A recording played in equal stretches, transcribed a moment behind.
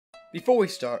Before we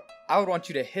start, I would want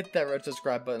you to hit that red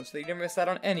subscribe button so that you never miss out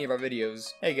on any of our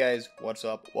videos. Hey guys, what's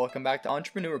up? Welcome back to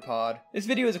Entrepreneur Pod. This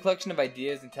video is a collection of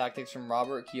ideas and tactics from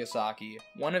Robert Kiyosaki.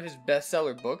 One of his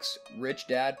bestseller books, Rich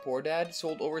Dad, Poor Dad,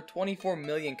 sold over 24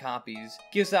 million copies.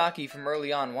 Kiyosaki from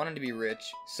early on wanted to be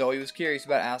rich, so he was curious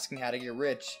about asking how to get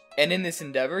rich. And in this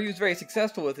endeavor, he was very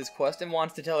successful with his quest and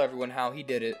wants to tell everyone how he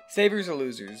did it. Savers or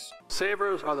losers?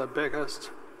 Savers are the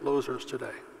biggest losers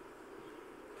today.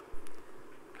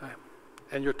 Okay.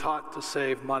 And you're taught to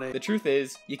save money. The truth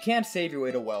is, you can't save your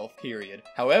way to wealth, period.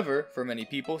 However, for many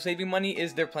people, saving money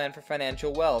is their plan for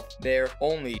financial wealth, their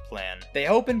only plan. They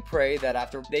hope and pray that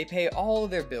after they pay all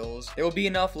of their bills, there will be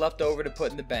enough left over to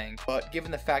put in the bank. But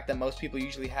given the fact that most people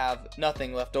usually have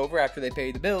nothing left over after they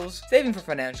pay the bills, saving for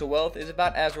financial wealth is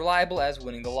about as reliable as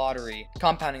winning the lottery.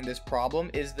 Compounding this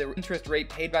problem is the interest rate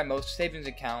paid by most savings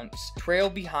accounts trail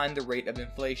behind the rate of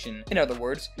inflation. In other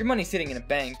words, your money sitting in a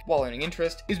bank while earning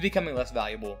interest is becoming less valuable.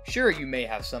 Sure, you may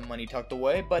have some money tucked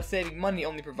away, but saving money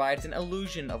only provides an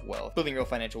illusion of wealth. Building real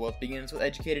financial wealth begins with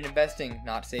educated investing,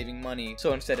 not saving money.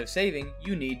 So instead of saving,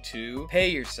 you need to pay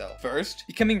yourself. First,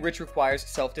 becoming rich requires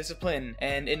self-discipline,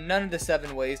 and in none of the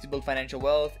 7 ways to build financial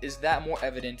wealth is that more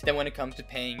evident than when it comes to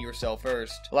paying yourself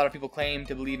first. A lot of people claim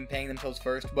to believe in paying themselves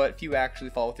first, but few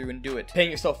actually follow through and do it. Paying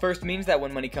yourself first means that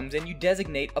when money comes in, you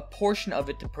designate a portion of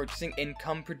it to purchasing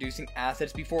income-producing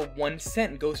assets before 1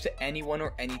 cent goes to anyone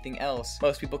or anything else.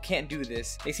 Most people can't do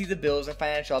this. They see the bills and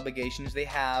financial obligations they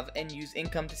have and use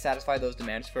income to satisfy those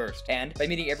demands first. And by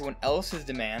meeting everyone else's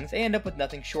demands, they end up with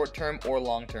nothing short-term or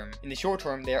long-term. In the short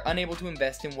term, they are unable to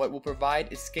invest in what will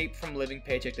provide escape from living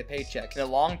paycheck to paycheck. In the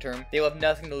long term, they will have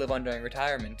nothing to live on during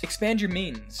retirement. Expand your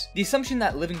means. The assumption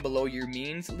that living below your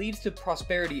means leads to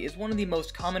prosperity is one of the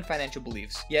most common financial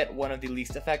beliefs, yet one of the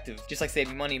least effective. Just like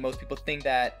saving money, most people think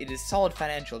that it is solid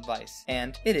financial advice.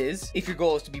 And it is, if your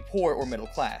goal is to be poor or middle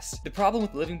class. The problem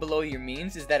with living below your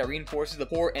means is that it reinforces the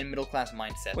poor and middle class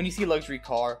mindset. When you see a luxury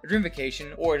car, a dream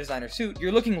vacation, or a designer suit,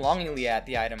 you're looking longingly at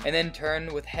the item, and then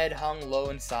turn with head hung low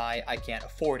and sigh, I can't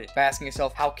afford it. By asking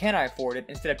yourself, how can I afford it,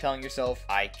 instead of telling yourself,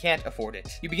 I can't afford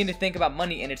it. You begin to think about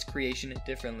money and its creation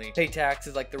differently. Pay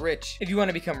taxes like the rich. If you want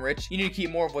to become rich, you need to keep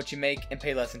more of what you make and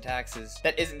pay less in taxes.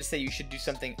 That isn't to say you should do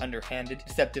something underhanded,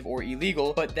 deceptive, or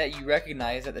illegal, but that you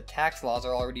recognize that the tax laws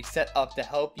are already set up to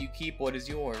help you keep what is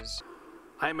yours.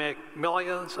 I make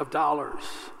millions of dollars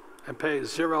and pay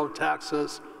 0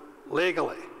 taxes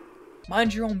legally.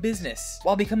 Mind your own business.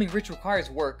 While becoming rich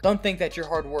requires work, don't think that your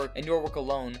hard work and your work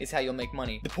alone is how you'll make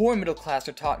money. The poor and middle class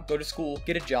are taught go to school,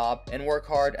 get a job, and work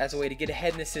hard as a way to get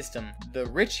ahead in the system. The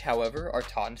rich, however, are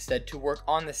taught instead to work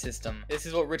on the system. This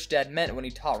is what Rich Dad meant when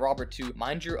he taught Robert to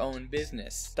mind your own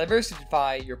business.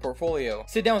 Diversify your portfolio.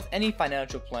 Sit down with any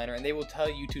financial planner and they will tell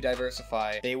you to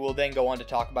diversify. They will then go on to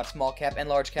talk about small cap and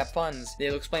large cap funds. They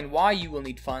will explain why you will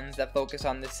need funds that focus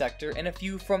on this sector and a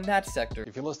few from that sector.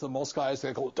 If you listen to most guys,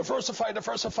 they go, diversify.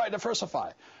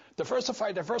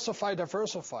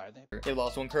 It will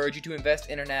also encourage you to invest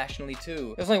internationally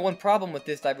too. There's only one problem with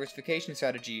this diversification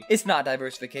strategy. It's not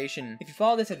diversification. If you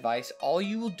follow this advice, all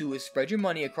you will do is spread your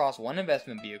money across one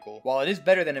investment vehicle. While it is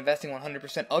better than investing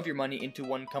 100% of your money into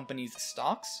one company's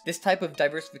stocks, this type of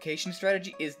diversification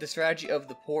strategy is the strategy of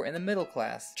the poor and the middle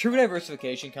class. True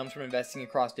diversification comes from investing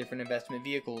across different investment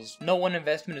vehicles. No one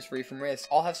investment is free from risk.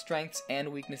 All have strengths and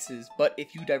weaknesses, but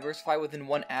if you diversify within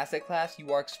one asset class,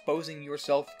 you are exposing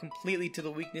yourself completely to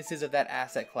the weaknesses of that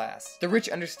asset class. The rich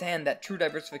understand that true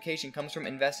diversification comes from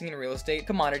investing in real estate,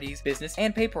 commodities, business,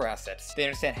 and paper assets. They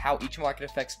understand how each market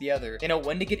affects the other. They know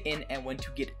when to get in and when to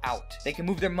get out. They can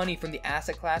move their money from the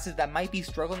asset classes that might be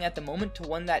struggling at the moment to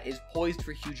one that is poised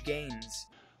for huge gains.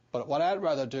 But what I'd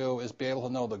rather do is be able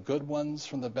to know the good ones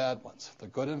from the bad ones, the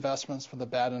good investments from the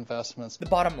bad investments. The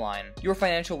bottom line, your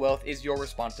financial wealth is your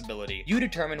responsibility. You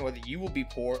determine whether you will be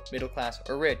poor, middle class,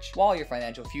 or rich. While your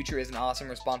financial future is an awesome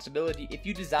responsibility, if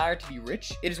you desire to be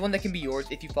rich, it is one that can be yours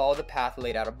if you follow the path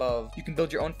laid out above. You can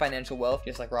build your own financial wealth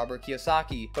just like Robert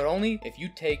Kiyosaki, but only if you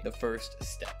take the first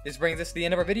step. This brings us to the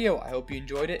end of our video. I hope you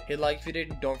enjoyed it. Hit like if you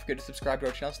did, and don't forget to subscribe to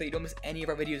our channel so that you don't miss any of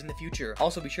our videos in the future.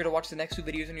 Also, be sure to watch the next 2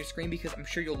 videos on your screen because I'm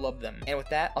sure you'll love them. And with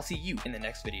that, I'll see you in the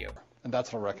next video. And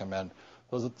that's what I recommend.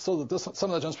 So some of the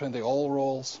difference between the old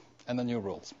rules and the new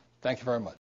rules. Thank you very much.